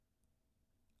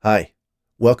Hi,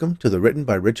 welcome to the Written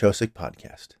by Rich Hosick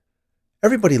podcast.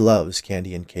 Everybody loves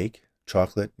candy and cake,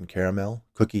 chocolate and caramel,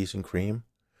 cookies and cream,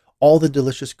 all the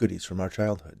delicious goodies from our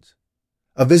childhoods.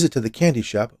 A visit to the candy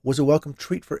shop was a welcome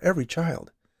treat for every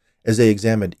child, as they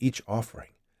examined each offering,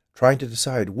 trying to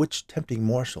decide which tempting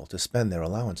morsel to spend their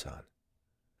allowance on.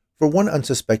 For one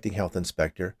unsuspecting health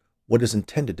inspector, what is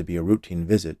intended to be a routine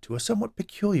visit to a somewhat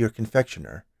peculiar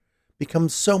confectioner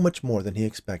becomes so much more than he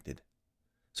expected.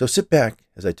 So sit back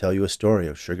as I tell you a story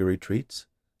of sugary treats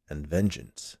and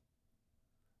vengeance.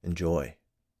 Enjoy.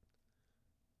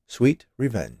 Sweet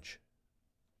Revenge.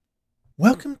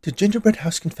 Welcome to Gingerbread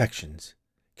House Confections.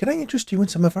 Can I interest you in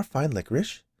some of our fine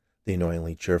licorice? The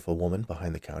annoyingly cheerful woman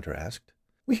behind the counter asked.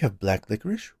 We have black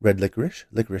licorice, red licorice,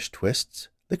 licorice twists,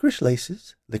 licorice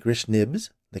laces, licorice nibs,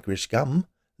 licorice gum,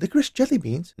 licorice jelly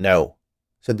beans. No,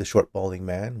 said the short balding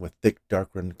man with thick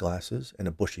dark-rimmed glasses and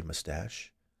a bushy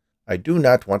mustache. I do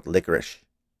not want licorice.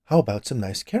 How about some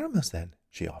nice caramels, then?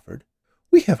 She offered.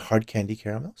 We have hard candy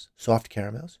caramels, soft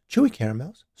caramels, chewy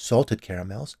caramels, salted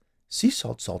caramels, sea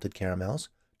salt salted caramels,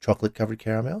 chocolate-covered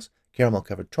caramels,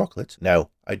 caramel-covered chocolates.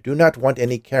 No, I do not want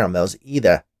any caramels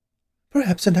either.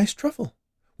 Perhaps a nice truffle.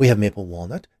 We have maple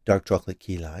walnut, dark chocolate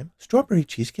key lime, strawberry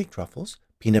cheesecake truffles,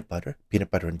 peanut butter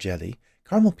and jelly,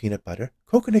 caramel peanut butter,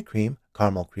 coconut cream,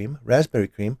 caramel cream, raspberry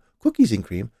cream, cookies and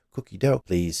cream, cookie dough.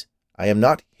 Please. I am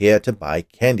not here to buy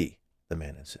candy, the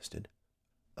man insisted.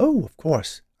 Oh, of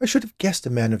course. I should have guessed a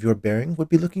man of your bearing would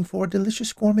be looking for a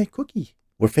delicious gourmet cookie.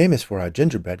 We're famous for our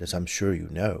gingerbread, as I'm sure you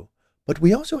know, but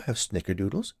we also have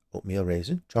snickerdoodles, oatmeal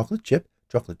raisin, chocolate chip,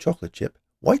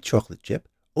 white chocolate chip,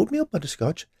 oatmeal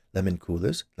butterscotch, lemon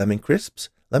coolers, lemon crisps,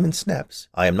 lemon snaps.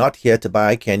 I am not here to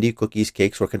buy candy, cookies,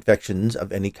 cakes, or confections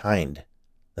of any kind,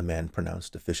 the man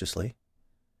pronounced officiously.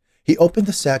 He opened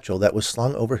the satchel that was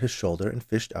slung over his shoulder and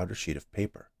fished out a sheet of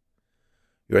paper.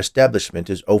 Your establishment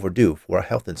is overdue for a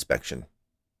health inspection.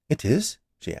 It is?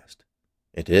 She asked.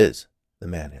 It is, the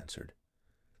man answered.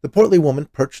 The portly woman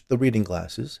perched the reading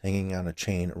glasses, hanging on a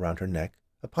chain around her neck,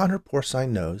 upon her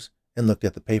porcine nose, and looked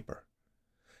at the paper.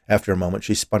 After a moment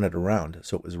she spun it around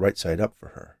so it was right side up for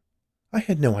her. I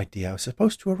had no idea I was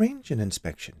supposed to arrange an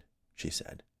inspection, she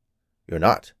said. You're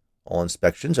not. All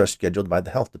inspections are scheduled by the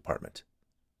health department.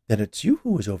 Then it's you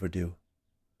who is overdue.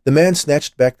 The man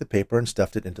snatched back the paper and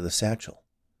stuffed it into the satchel.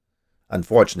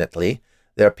 Unfortunately,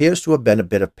 there appears to have been a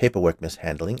bit of paperwork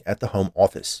mishandling at the home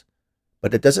office.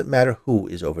 But it doesn't matter who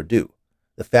is overdue.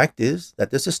 The fact is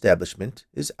that this establishment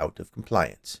is out of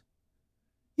compliance.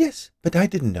 Yes, but I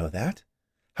didn't know that.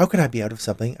 How could I be out of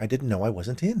something I didn't know I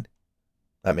wasn't in?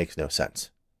 That makes no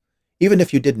sense. Even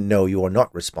if you didn't know you are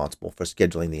not responsible for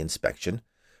scheduling the inspection,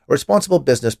 a responsible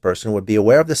business person would be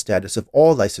aware of the status of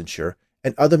all licensure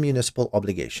and other municipal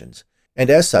obligations, and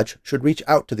as such should reach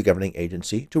out to the governing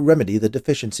agency to remedy the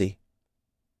deficiency.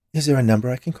 Is there a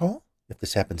number I can call if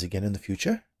this happens again in the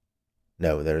future?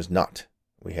 No, there is not.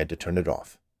 We had to turn it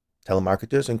off.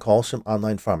 Telemarketers and calls from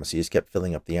online pharmacies kept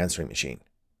filling up the answering machine.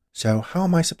 So how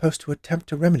am I supposed to attempt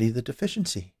to remedy the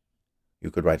deficiency? You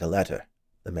could write a letter,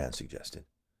 the man suggested.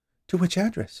 To which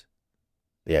address?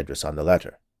 The address on the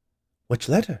letter. Which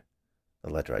letter?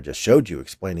 The letter I just showed you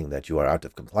explaining that you are out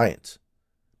of compliance.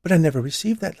 But I never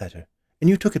received that letter, and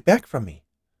you took it back from me.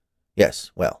 Yes,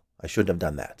 well, I shouldn't have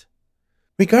done that.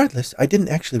 Regardless, I didn't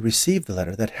actually receive the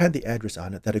letter that had the address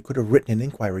on it that I could have written an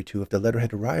inquiry to if the letter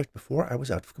had arrived before I was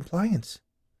out of compliance.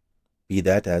 Be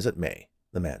that as it may,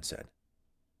 the man said.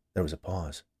 There was a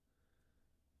pause.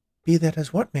 Be that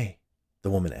as what may? The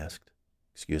woman asked.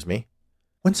 Excuse me?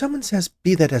 When someone says,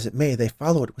 be that as it may, they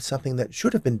follow it with something that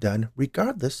should have been done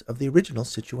regardless of the original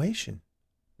situation.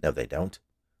 No, they don't.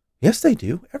 Yes, they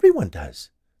do. Everyone does,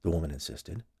 the woman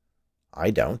insisted. I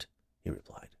don't, he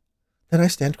replied. Then I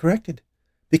stand corrected,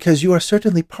 because you are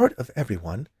certainly part of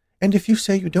everyone, and if you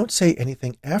say you don't say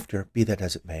anything after, be that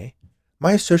as it may,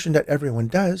 my assertion that everyone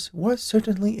does was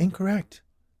certainly incorrect.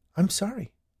 I'm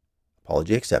sorry.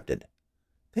 Apology accepted.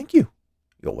 Thank you.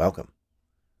 You're welcome.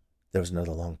 There was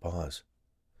another long pause.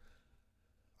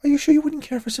 Are you sure you wouldn't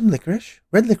care for some licorice?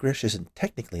 Red licorice isn't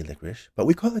technically licorice, but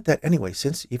we call it that anyway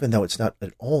since, even though it's not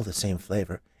at all the same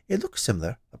flavor, it looks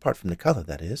similar, apart from the color,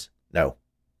 that is. No,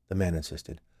 the man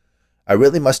insisted. I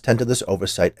really must tend to this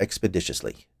oversight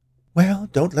expeditiously. Well,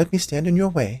 don't let me stand in your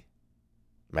way.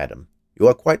 Madam, you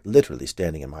are quite literally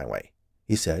standing in my way,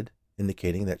 he said,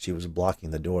 indicating that she was blocking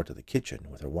the door to the kitchen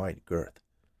with her wide girth.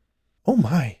 Oh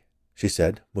my, she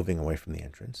said, moving away from the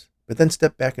entrance, but then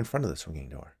stepped back in front of the swinging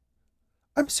door.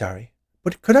 I'm sorry,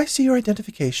 but could I see your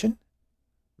identification?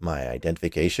 My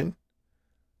identification?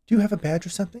 Do you have a badge or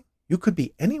something? You could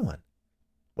be anyone.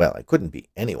 Well, I couldn't be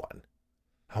anyone.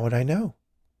 How would I know?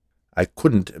 I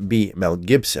couldn't be Mel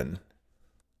Gibson.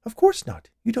 Of course not.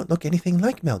 You don't look anything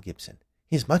like Mel Gibson.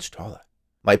 He is much taller.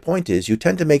 My point is, you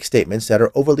tend to make statements that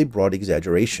are overly broad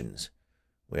exaggerations.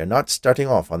 We are not starting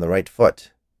off on the right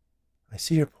foot. I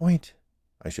see your point.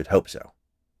 I should hope so.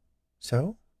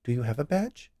 So, do you have a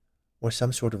badge? Or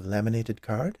some sort of laminated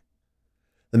card?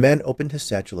 The man opened his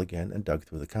satchel again and dug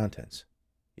through the contents.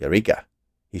 Eureka!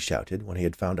 He shouted when he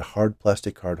had found a hard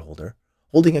plastic card holder,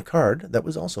 holding a card that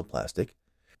was also plastic,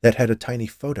 that had a tiny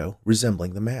photo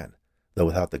resembling the man, though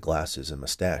without the glasses and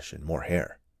mustache and more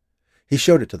hair. He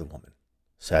showed it to the woman.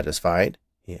 Satisfied?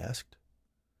 He asked.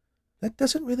 That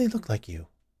doesn't really look like you.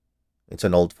 It's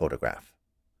an old photograph.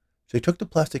 She took the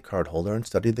plastic card holder and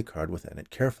studied the card within it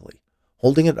carefully,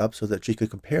 holding it up so that she could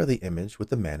compare the image with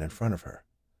the man in front of her.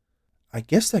 I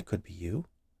guess that could be you.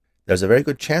 There's a very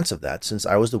good chance of that, since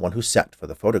I was the one who sat for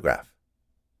the photograph.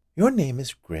 Your name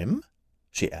is Grimm?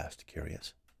 She asked,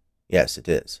 curious. Yes, it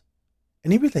is.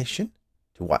 Any relation?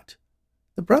 To what?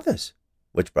 The brothers.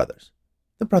 Which brothers?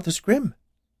 The brothers Grimm.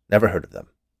 Never heard of them,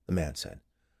 the man said.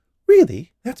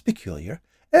 Really? That's peculiar.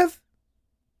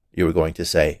 You were going to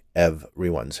say,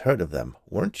 everyone's heard of them,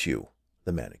 weren't you?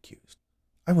 The man accused.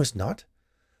 I was not.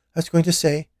 I was going to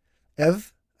say,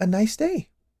 a nice day.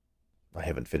 I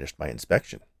haven't finished my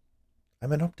inspection.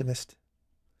 I'm an optimist.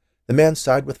 The man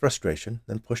sighed with frustration,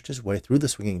 then pushed his way through the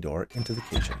swinging door into the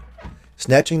kitchen,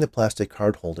 snatching the plastic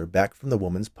card holder back from the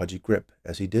woman's pudgy grip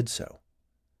as he did so.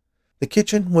 The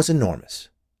kitchen was enormous.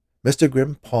 Mr.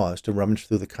 Grimm paused to rummage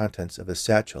through the contents of his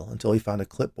satchel until he found a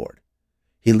clipboard.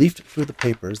 He leafed through the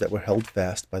papers that were held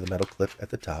fast by the metal clip at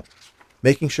the top,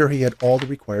 making sure he had all the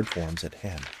required forms at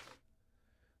hand.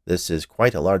 This is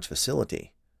quite a large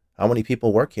facility. How many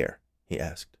people work here? He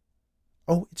asked.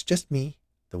 Oh, it's just me,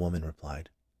 the woman replied.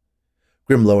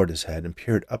 Grimm lowered his head and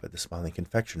peered up at the smiling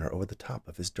confectioner over the top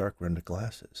of his dark-rimmed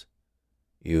glasses.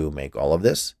 You make all of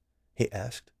this? He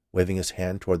asked, waving his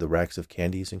hand toward the racks of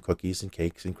candies and cookies and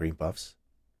cakes and cream puffs.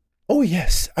 Oh,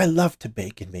 yes, I love to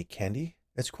bake and make candy.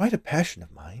 It's quite a passion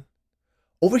of mine.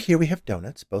 Over here we have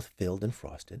donuts, both filled and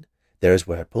frosted. There is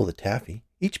where I pull the taffy.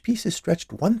 Each piece is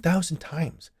stretched 1,000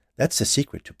 times. That's the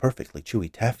secret to perfectly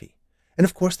chewy taffy. And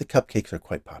of course the cupcakes are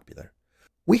quite popular.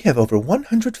 We have over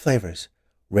 100 flavors.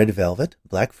 Red velvet,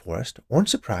 black forest, orange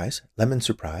surprise, lemon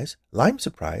surprise, lime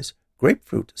surprise,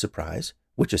 grapefruit surprise,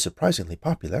 which is surprisingly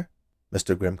popular.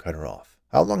 Mr. Grimm cut her off.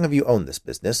 How long have you owned this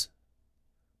business?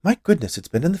 My goodness, it's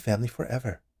been in the family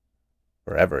forever.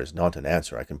 Forever is not an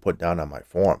answer I can put down on my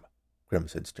form, Grimm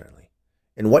said sternly.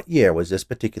 In what year was this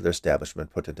particular establishment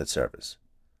put into service?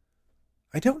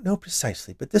 I don't know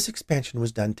precisely, but this expansion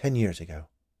was done 10 years ago.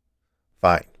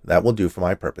 Fine, that will do for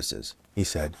my purposes, he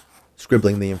said,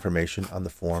 scribbling the information on the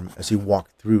form as he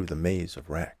walked through the maze of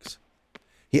racks.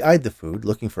 He eyed the food,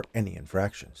 looking for any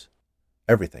infractions.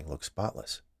 Everything looked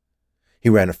spotless. He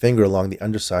ran a finger along the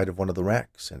underside of one of the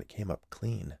racks, and it came up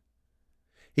clean.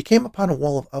 He came upon a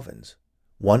wall of ovens,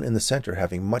 one in the center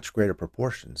having much greater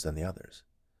proportions than the others.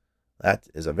 That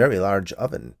is a very large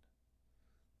oven.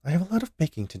 I have a lot of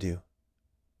baking to do.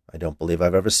 I don't believe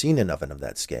I've ever seen an oven of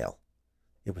that scale.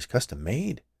 It was custom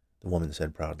made, the woman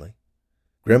said proudly.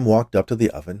 Grimm walked up to the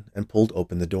oven and pulled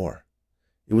open the door.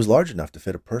 It was large enough to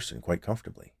fit a person quite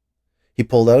comfortably. He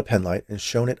pulled out a penlight and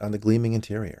shone it on the gleaming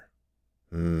interior.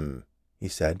 He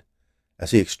said,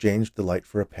 as he exchanged the light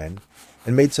for a pen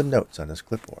and made some notes on his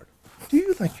clipboard. Do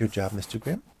you like your job, Mr.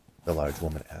 Grimm? The large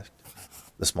woman asked.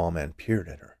 The small man peered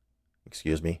at her.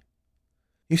 Excuse me?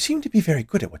 You seem to be very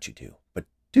good at what you do, but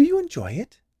do you enjoy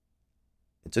it?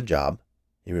 It's a job,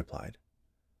 he replied.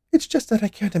 It's just that I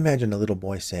can't imagine a little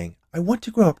boy saying, I want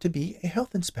to grow up to be a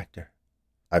health inspector.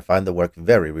 I find the work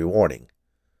very rewarding.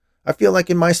 I feel like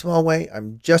in my small way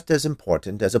I'm just as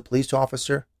important as a police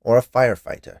officer or a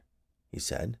firefighter, he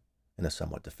said, in a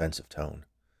somewhat defensive tone.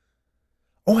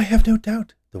 Oh, I have no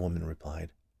doubt, the woman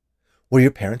replied. Were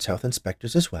your parents health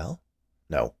inspectors as well?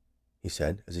 No, he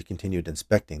said, as he continued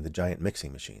inspecting the giant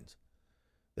mixing machines.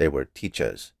 They were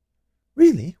teachers.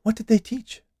 Really? What did they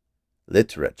teach?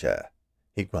 Literature,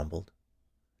 he grumbled.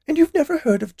 And you've never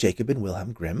heard of Jacob and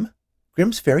Wilhelm Grimm?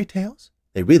 Grimm's fairy tales?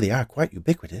 They really are quite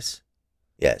ubiquitous.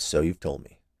 Yes, so you've told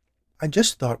me. I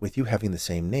just thought with you having the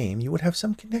same name, you would have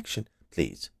some connection.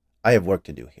 Please, I have work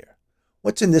to do here.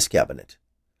 What's in this cabinet?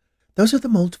 Those are the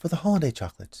molds for the holiday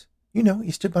chocolates. You know,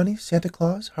 Easter bunnies, Santa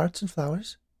Claus, hearts and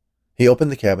flowers. He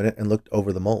opened the cabinet and looked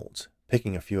over the molds,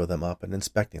 picking a few of them up and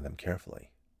inspecting them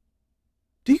carefully.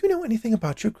 Do you know anything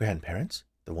about your grandparents?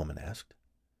 The woman asked.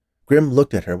 Grimm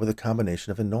looked at her with a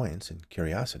combination of annoyance and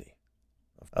curiosity.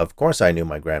 Of course I knew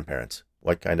my grandparents.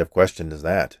 What kind of question is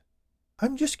that?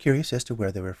 I'm just curious as to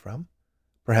where they were from.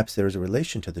 Perhaps there is a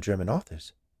relation to the German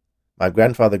authors. My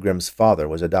grandfather Grimm's father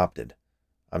was adopted.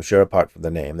 I'm sure apart from the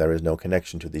name, there is no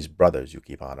connection to these brothers you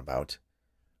keep on about.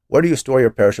 Where do you store your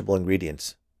perishable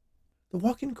ingredients?" "The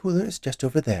walk-in cooler is just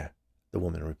over there," the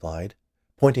woman replied,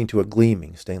 pointing to a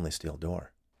gleaming stainless steel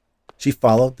door. She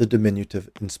followed the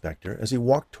diminutive inspector as he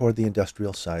walked toward the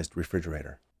industrial-sized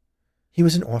refrigerator. "He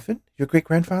was an orphan, your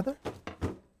great-grandfather?"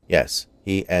 "Yes,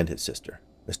 he and his sister,"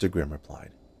 Mr. Grimm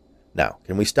replied. "Now,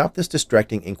 can we stop this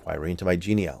distracting inquiry into my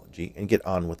genealogy and get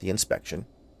on with the inspection?"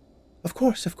 Of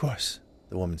course,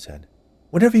 the woman said.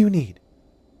 "Whatever you need.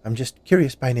 I'm just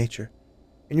curious by nature,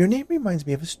 and your name reminds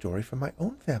me of a story from my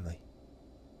own family."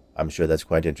 "I'm sure that's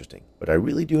quite interesting, but I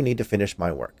really do need to finish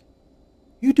my work."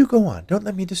 "You do go on. Don't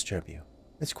let me disturb you.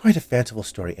 It's quite a fanciful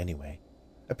story anyway.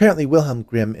 Apparently Wilhelm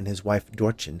Grimm and his wife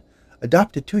Dortchen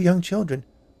adopted 2 young children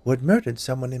who had murdered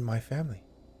someone in my family."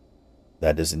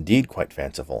 "That is indeed quite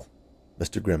fanciful,"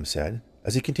 Mr. Grimm said,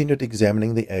 as he continued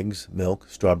examining the eggs, milk,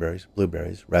 strawberries,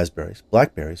 blueberries, raspberries,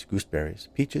 blackberries, gooseberries,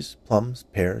 peaches, plums,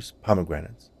 pears,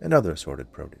 pomegranates, and other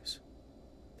assorted produce.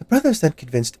 "The brothers then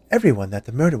convinced everyone that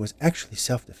the murder was actually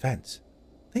self-defense.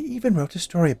 They even wrote a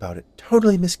story about it,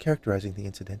 totally mischaracterizing the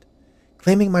incident,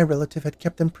 claiming my relative had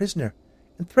kept them prisoner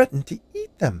and threatened to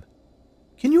eat them.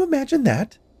 Can you imagine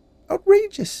that?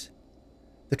 Outrageous!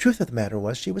 The truth of the matter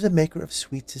was she was a maker of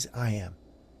sweets as I am,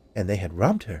 and they had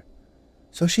robbed her.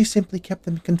 So she simply kept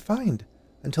them confined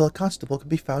until a constable could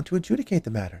be found to adjudicate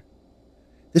the matter.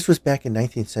 This was back in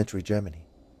 19th century Germany.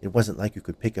 It wasn't like you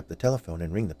could pick up the telephone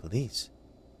and ring the police."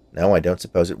 "No, I don't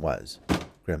suppose it was,"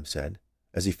 Grimm said,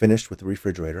 as he finished with the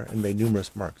refrigerator and made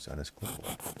numerous marks on his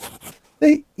clipboard.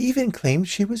 "They even claimed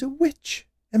she was a witch.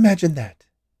 Imagine that."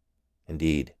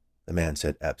 "Indeed," the man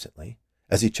said absently,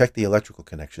 as he checked the electrical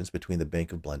connections between the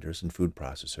bank of blenders and food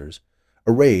processors,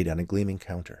 arrayed on a gleaming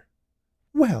counter.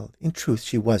 "Well, in truth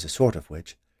she was a sort of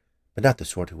witch, but not the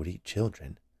sort who would eat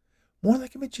children. More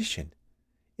like a magician.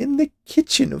 In the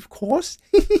kitchen, of course,"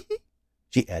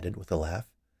 she added with a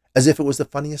laugh, as if it was the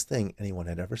funniest thing anyone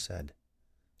had ever said.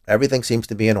 "Everything seems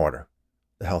to be in order,"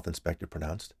 the health inspector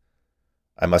pronounced.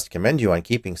 "I must commend you on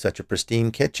keeping such a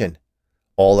pristine kitchen.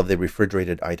 All of the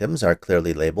refrigerated items are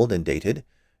clearly labeled and dated.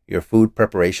 Your food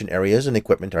preparation areas and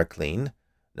equipment are clean,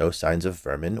 no signs of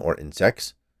vermin or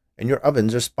insects, and your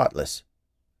ovens are spotless."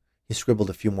 He scribbled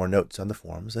a few more notes on the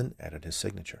forms and added his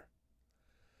signature.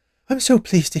 "I'm so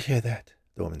pleased to hear that,"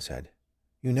 the woman said.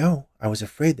 "You know, I was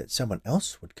afraid that someone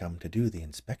else would come to do the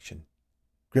inspection."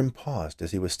 Grimm paused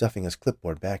as he was stuffing his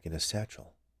clipboard back in his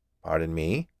satchel. "Pardon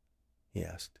me?" he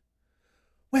asked.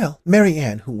 "Well, Mary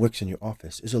Ann, who works in your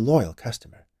office, is a loyal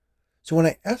customer. So when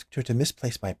I asked her to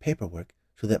misplace my paperwork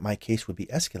so that my case would be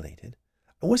escalated,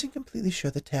 I wasn't completely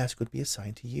sure the task would be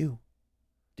assigned to you."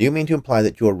 "Do you mean to imply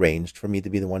that you arranged for me to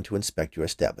be the one to inspect your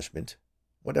establishment?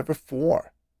 Whatever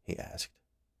for?" he asked.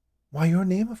 "Why, your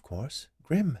name, of course.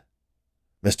 Grimm."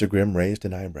 Mr. Grimm raised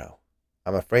an eyebrow.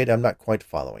 "I'm afraid I'm not quite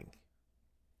following."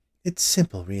 "It's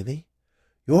simple, really.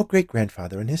 Your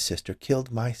great-grandfather and his sister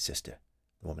killed my sister,"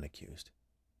 the woman accused.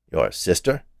 "Your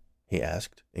sister?" he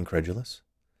asked, incredulous.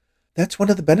 "That's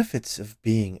one of the benefits of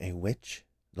being a witch.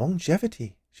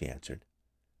 Longevity," she answered.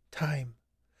 "Time.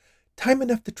 Time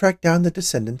enough to track down the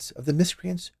descendants of the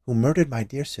miscreants who murdered my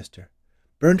dear sister,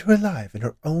 burned her alive in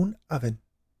her own oven."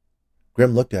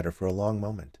 Grimm looked at her for a long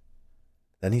moment.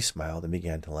 Then he smiled and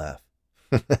began to laugh.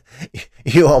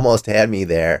 "You almost had me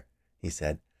there," he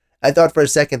said. "I thought for a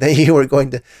second that you were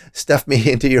going to stuff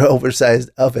me into your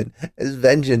oversized oven as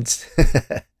vengeance."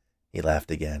 He laughed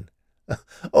again.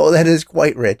 "Oh, that is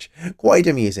quite rich, quite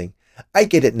amusing. I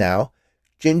get it now.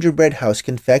 Gingerbread house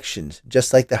confections,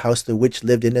 just like the house the witch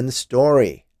lived in the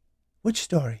story." "Which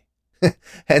story?"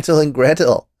 "Hansel and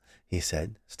Gretel," he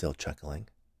said, still chuckling.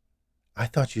 "I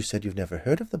thought you said you've never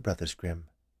heard of the brothers Grimm."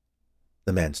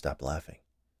 The man stopped laughing.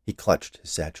 He clutched his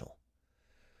satchel.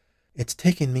 "It's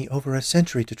taken me over a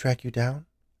century to track you down,"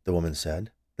 the woman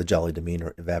said, the jolly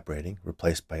demeanor evaporating,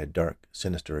 replaced by a dark,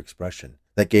 sinister expression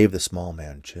that gave the small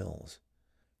man chills.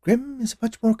 "Grimm is a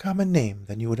much more common name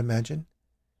than you would imagine,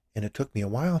 and it took me a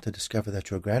while to discover that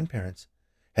your grandparents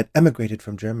had emigrated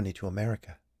from Germany to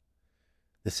America.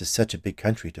 This is such a big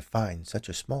country to find such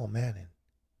a small man in."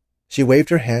 She waved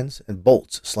her hands, and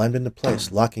bolts slammed into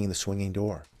place, locking the swinging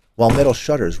door, while metal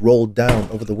shutters rolled down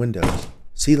over the windows,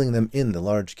 sealing them in the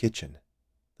large kitchen.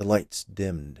 The lights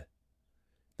dimmed.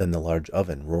 Then the large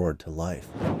oven roared to life,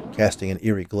 casting an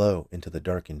eerie glow into the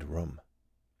darkened room.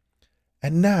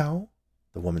 "And now,"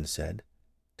 the woman said,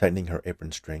 tightening her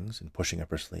apron strings and pushing up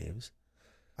her sleeves,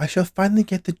 "I shall finally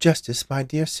get the justice my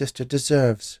dear sister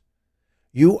deserves.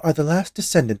 You are the last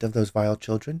descendant of those vile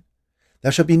children.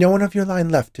 There shall be no one of your line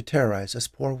left to terrorize us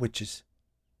poor witches."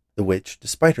 The witch,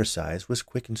 despite her size, was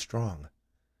quick and strong.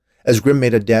 As Grim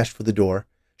made a dash for the door,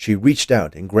 she reached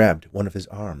out and grabbed one of his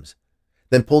arms,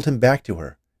 then pulled him back to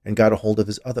her and got a hold of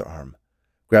his other arm,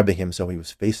 grabbing him so he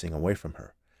was facing away from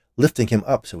her, lifting him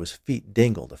up so his feet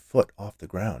dangled a foot off the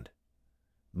ground.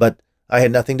 "But I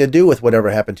had nothing to do with whatever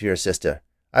happened to your sister.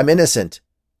 I'm innocent,"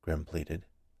 Grim pleaded.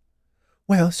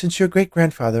 "Well, since your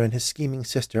great-grandfather and his scheming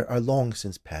sister are long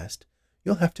since passed,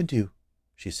 you'll have to do,"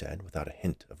 she said, without a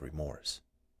hint of remorse.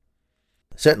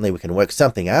 "Certainly we can work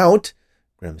something out,"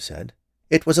 Grim said.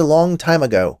 "It was a long time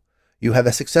ago. You have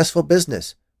a successful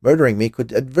business. Murdering me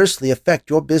could adversely affect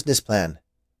your business plan."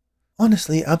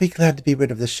 "Honestly, I'll be glad to be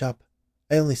rid of this shop.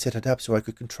 I only set it up so I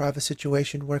could contrive a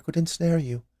situation where I could ensnare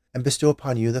you and bestow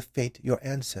upon you the fate your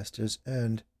ancestors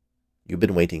earned." "You've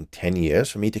been waiting 10 years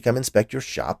for me to come inspect your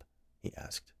shop?" he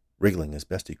asked, wriggling as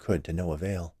best he could to no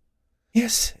avail.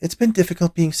 "Yes, it's been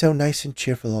difficult being so nice and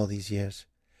cheerful all these years.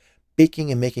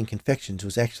 Baking and making confections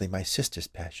was actually my sister's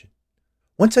passion.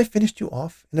 Once I finished you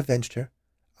off and avenged her,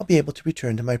 I'll be able to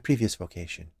return to my previous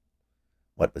vocation."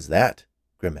 "What was that?"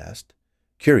 Grim asked,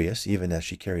 curious even as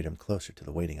she carried him closer to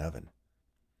the waiting oven.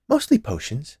 "Mostly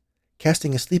potions,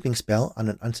 casting a sleeping spell on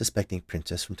an unsuspecting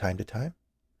princess from time to time."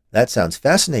 "That sounds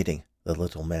fascinating," the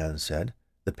little man said,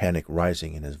 the panic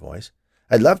rising in his voice.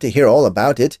 "I'd love to hear all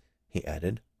about it," he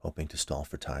added, hoping to stall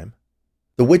for time.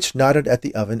 The witch nodded at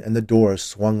the oven and the door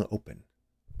swung open.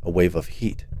 A wave of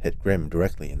heat hit Grim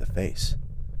directly in the face.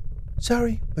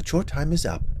 "Sorry, but your time is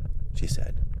up," she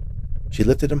said. She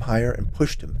lifted him higher and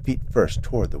pushed him feet first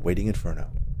toward the waiting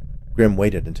inferno. Grim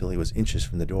waited until he was inches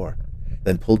from the door,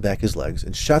 then pulled back his legs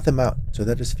and shot them out so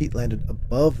that his feet landed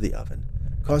above the oven,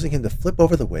 causing him to flip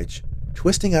over the witch,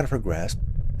 twisting out of her grasp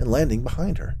and landing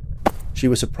behind her. She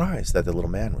was surprised that the little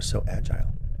man was so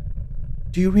agile.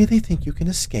 "Do you really think you can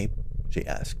escape?" she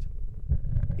asked.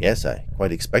 "Yes, I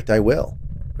quite expect I will,"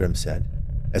 Grim said,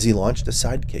 as he launched a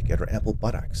sidekick at her ample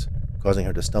buttocks, causing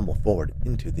her to stumble forward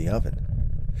into the oven.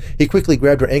 He quickly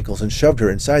grabbed her ankles and shoved her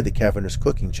inside the cavernous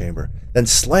cooking chamber, then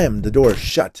slammed the door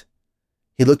shut.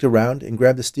 He looked around and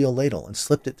grabbed the steel ladle and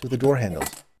slipped it through the door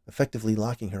handles, effectively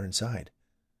locking her inside.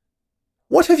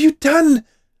 "What have you done?"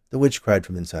 the witch cried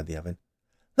from inside the oven.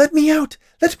 "Let me out!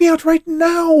 Let me out right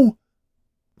now!"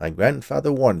 "My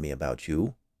grandfather warned me about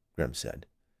you," Grim said.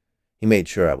 "He made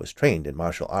sure I was trained in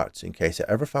martial arts in case I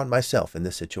ever found myself in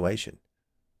this situation.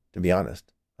 To be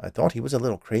honest, I thought he was a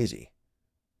little crazy."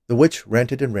 The witch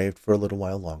ranted and raved for a little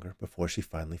while longer before she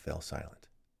finally fell silent.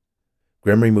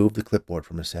 Grim removed the clipboard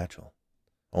from his satchel.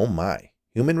 "Oh my,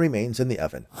 human remains in the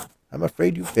oven. I'm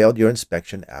afraid you failed your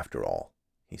inspection after all,"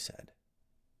 he said.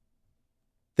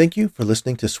 Thank you for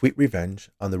listening to Sweet Revenge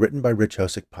on the Written by Rich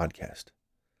Hosick podcast.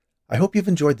 I hope you've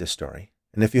enjoyed this story,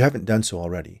 and if you haven't done so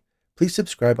already, please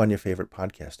subscribe on your favorite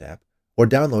podcast app or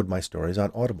download my stories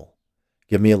on Audible.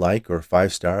 Give me a like or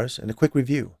 5 stars and a quick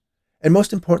review. And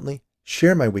most importantly,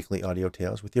 share my weekly audio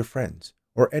tales with your friends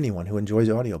or anyone who enjoys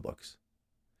audiobooks.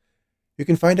 You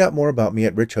can find out more about me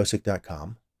at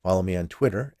richhosick.com, follow me on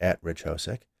Twitter at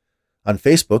richhosick, on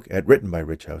Facebook at Written by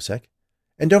Rich Hosick,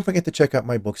 and don't forget to check out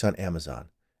my books on Amazon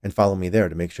and follow me there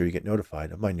to make sure you get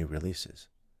notified of my new releases.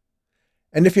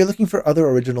 And if you're looking for other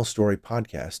original story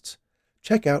podcasts,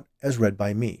 check out As Read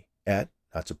by Me at,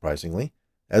 not surprisingly,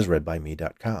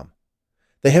 asreadbyme.com.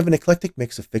 They have an eclectic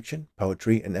mix of fiction,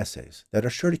 poetry, and essays that are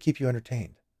sure to keep you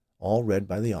entertained, all read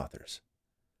by the authors.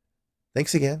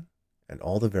 Thanks again, and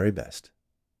all the very best.